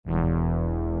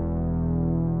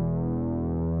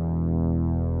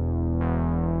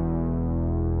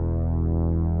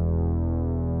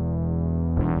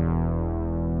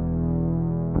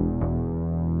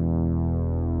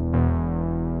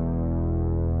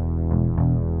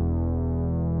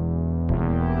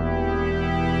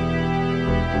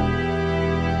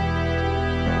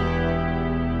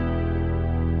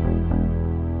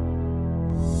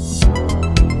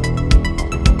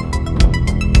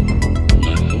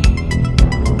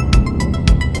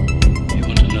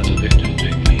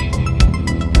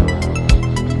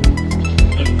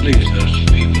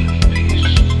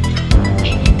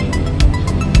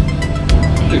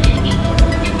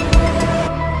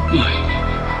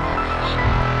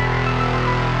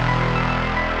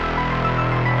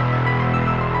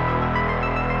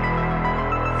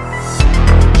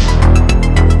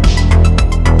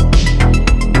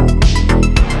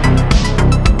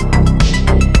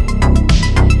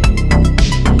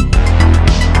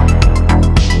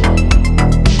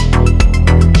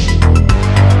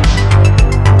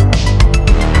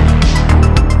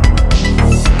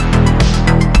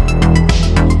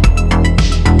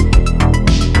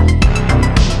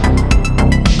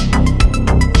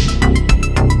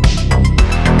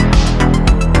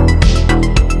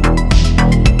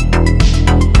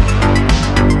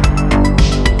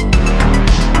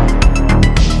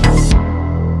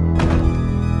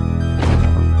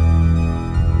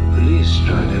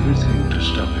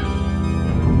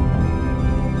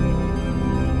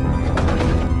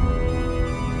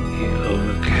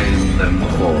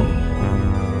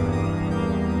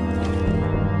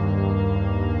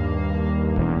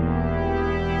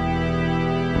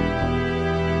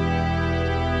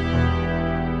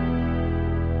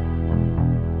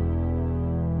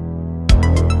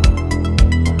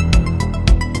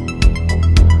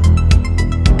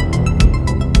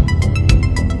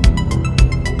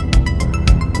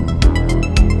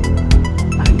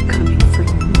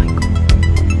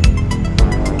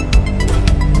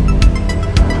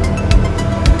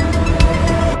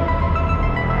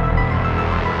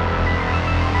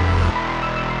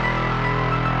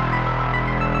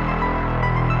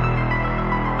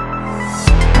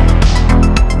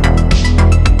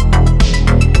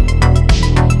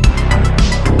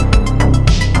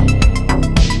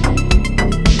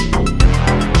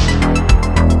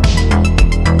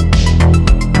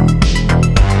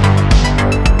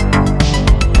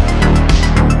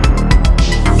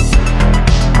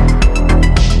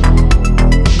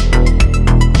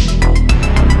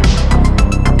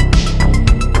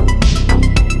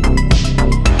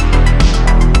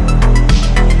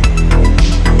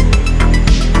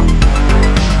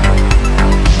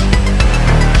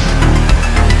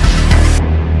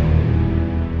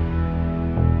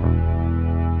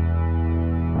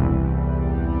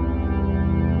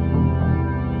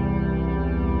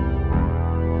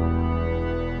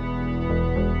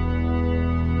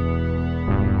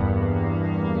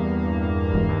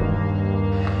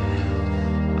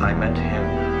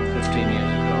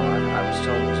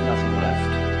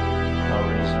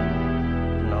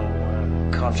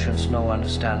conscience, no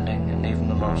understanding, and even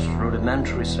the most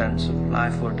rudimentary sense of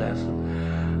life or death,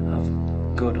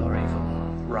 of good or evil,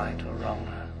 right or wrong.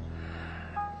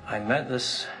 I met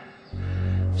this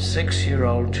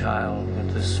 6-year-old child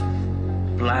with this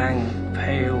blank,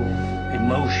 pale,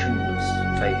 emotionless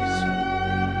face,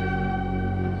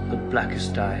 the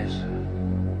blackest eyes,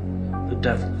 the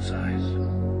devil's eyes.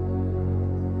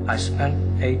 I spent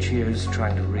 8 years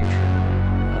trying to reach him,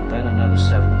 and then another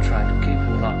 7 trying to keep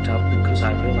him locked up, because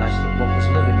I realized that what was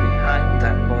living behind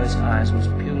that boy's eyes was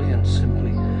purely and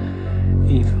simply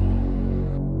evil.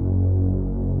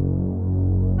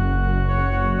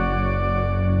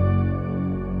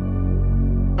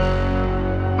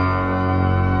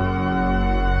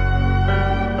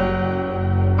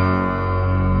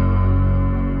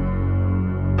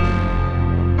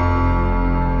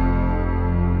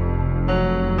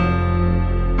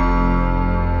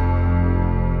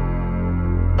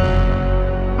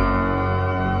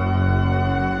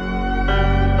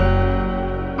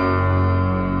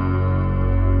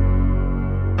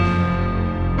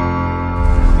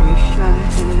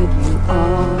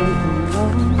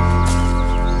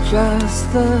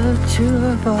 Just the two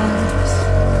of us,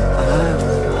 I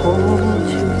would hold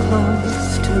you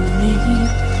close to me,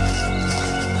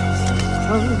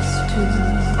 close to me.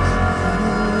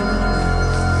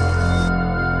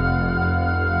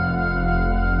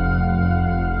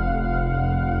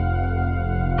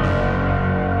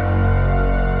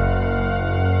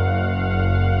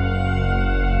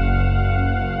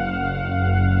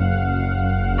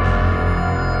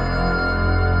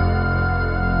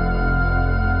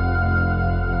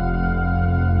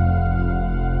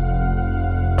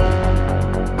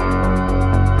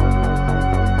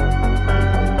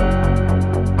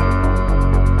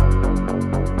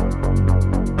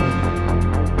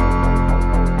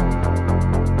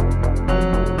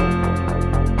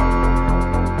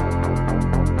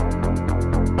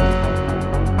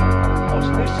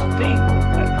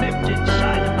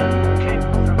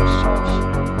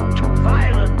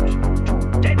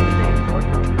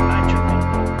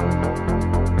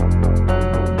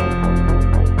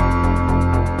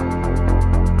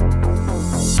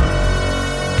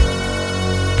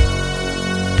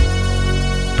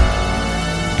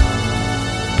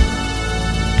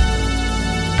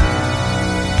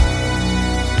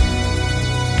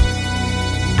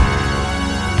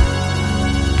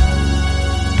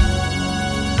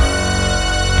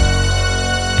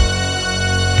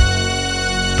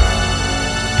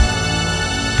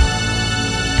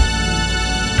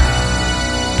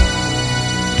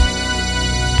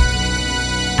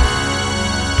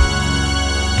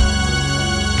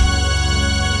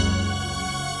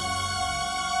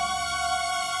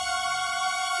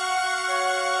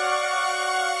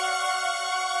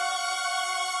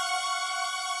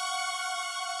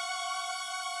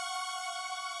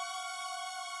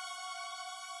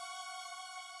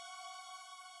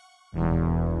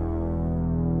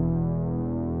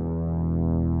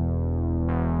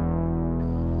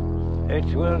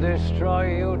 It will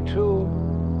destroy you too,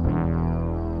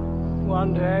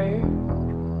 one day,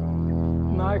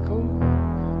 Michael.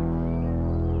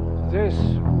 This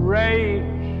rage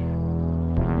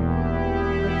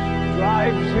which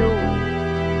drives you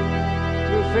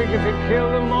to think if you kill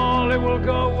them all, it will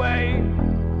go away.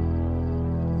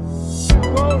 It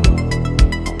won't.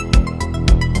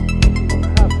 You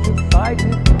have to fight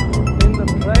it in the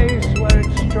place where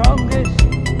it's strongest.